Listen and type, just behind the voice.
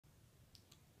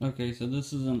Okay, so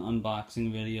this is an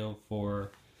unboxing video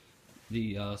for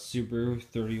the Subaru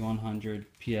 3100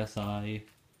 PSI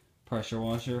pressure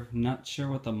washer. Not sure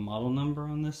what the model number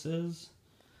on this is,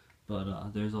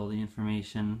 but there's all the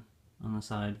information on the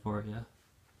side for you.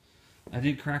 I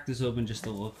did crack this open just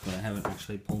to look, but I haven't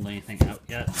actually pulled anything out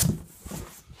yet. So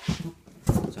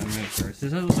I'm ready first.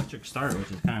 This has an electric start,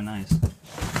 which is kind of nice.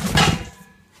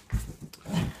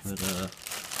 But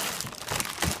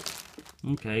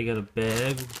okay, you got a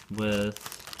bag with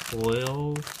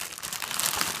oil.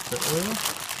 Is that oil?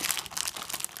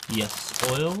 Yes,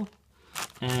 oil.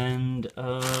 And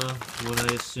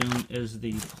what I assume is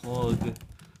the plug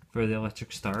for the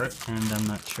electric start. And I'm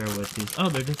not sure what these. Oh,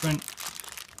 they're different.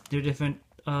 They're different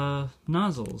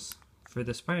nozzles for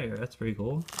the sprayer. That's pretty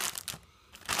cool.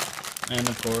 And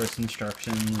of course,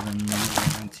 instructions and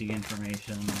warranty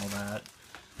information and all that.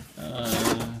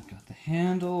 Got the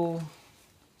handle.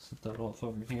 Set that off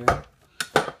over here.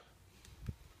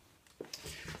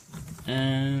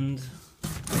 And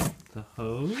the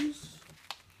hose.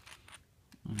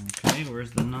 Okay,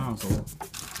 where's the nozzle?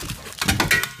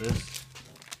 This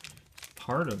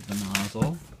part of the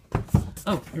nozzle.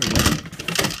 Oh, here we go.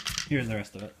 Here's the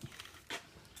rest of it.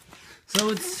 So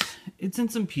it's in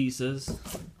some pieces.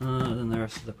 Then the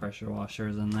rest of the pressure washer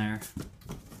is in there.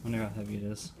 Wonder how heavy it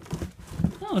is.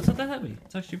 Oh, it's not that heavy.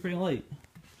 It's actually pretty light.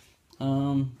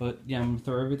 But yeah, I'm gonna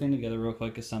throw everything together real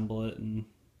quick, assemble it, and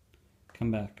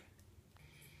come back.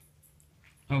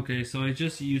 Okay, so I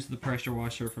just used the pressure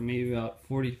washer for maybe about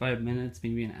 45 minutes,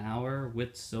 maybe an hour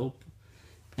with soap.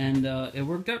 And it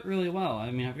worked out really well.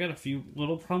 I mean, I've got a few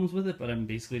little problems with it, but I'm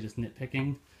basically just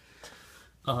nitpicking.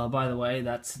 By the way,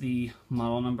 that's the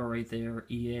model number right there,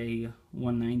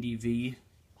 ea190v.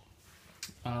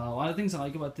 A lot of things I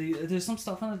like about there's some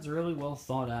stuff on it that's really well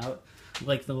thought out,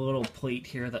 like the little plate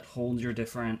here that holds your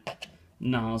different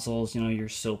nozzles, you know, your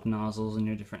soap nozzles and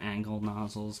your different angled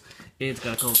nozzles. It's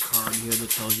got a little card here that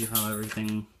tells you how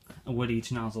everything, what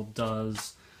each nozzle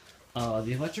does.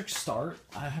 The electric start,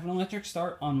 I have an electric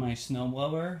start on my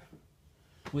snowblower.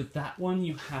 With that one,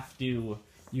 you have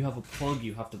a plug,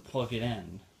 you have to plug it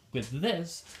in. With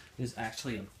this, there's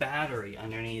actually a battery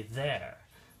underneath there,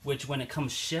 which when it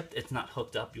comes shipped, it's not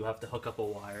hooked up. You have to hook up a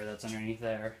wire that's underneath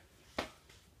there.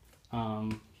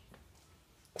 I'm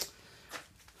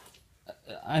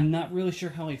not really sure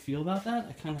how I feel about that.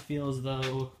 I kind of feel as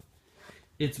though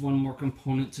it's one more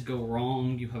component to go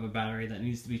wrong. You have a battery that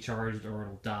needs to be charged or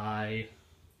it'll die.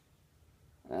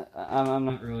 I'm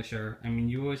not really sure. I mean,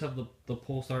 you always have the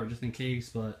pull start just in case,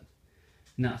 but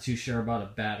not too sure about a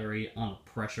battery on a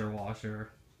pressure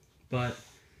washer. But,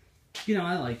 you know,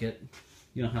 I like it.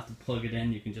 You don't have to plug it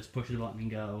in. You can just push the button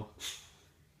and go.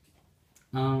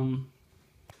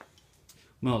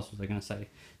 What else was I going to say?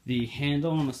 The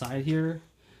handle on the side here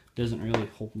doesn't really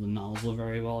hold the nozzle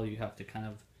very well. You have to kind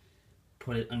of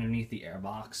put it underneath the air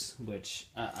box, which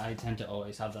I tend to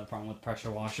always have that problem with pressure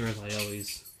washers. I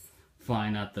always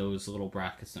find that those little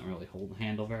brackets don't really hold the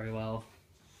handle very well.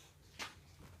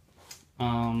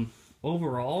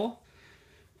 Overall,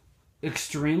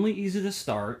 extremely easy to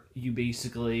start. You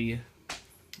basically,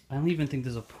 I don't even think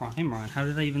there's a primer on. How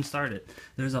did I even start it?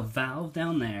 There's a valve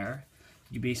down there.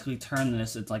 You basically turn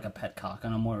this, it's like a petcock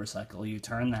on a motorcycle. You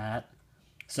turn that.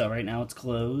 So right now it's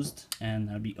closed, and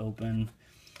that'll be open.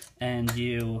 And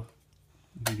you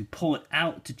pull it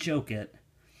out to choke it.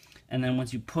 And then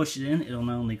once you push it in, it'll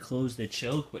not only close the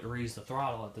choke, but raise the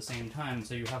throttle at the same time.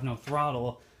 So you have no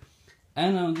throttle.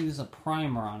 And I don't think there's a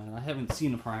primer on it. I haven't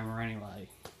seen a primer anyway.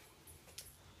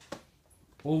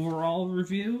 Overall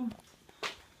review,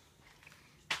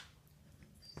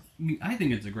 I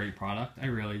think it's a great product. I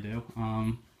really do.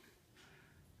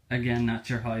 Again, not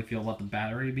sure how I feel about the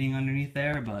battery being underneath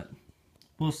there, but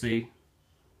we'll see.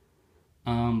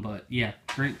 But yeah,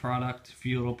 great product. A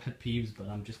few little pet peeves, but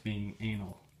I'm just being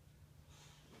anal.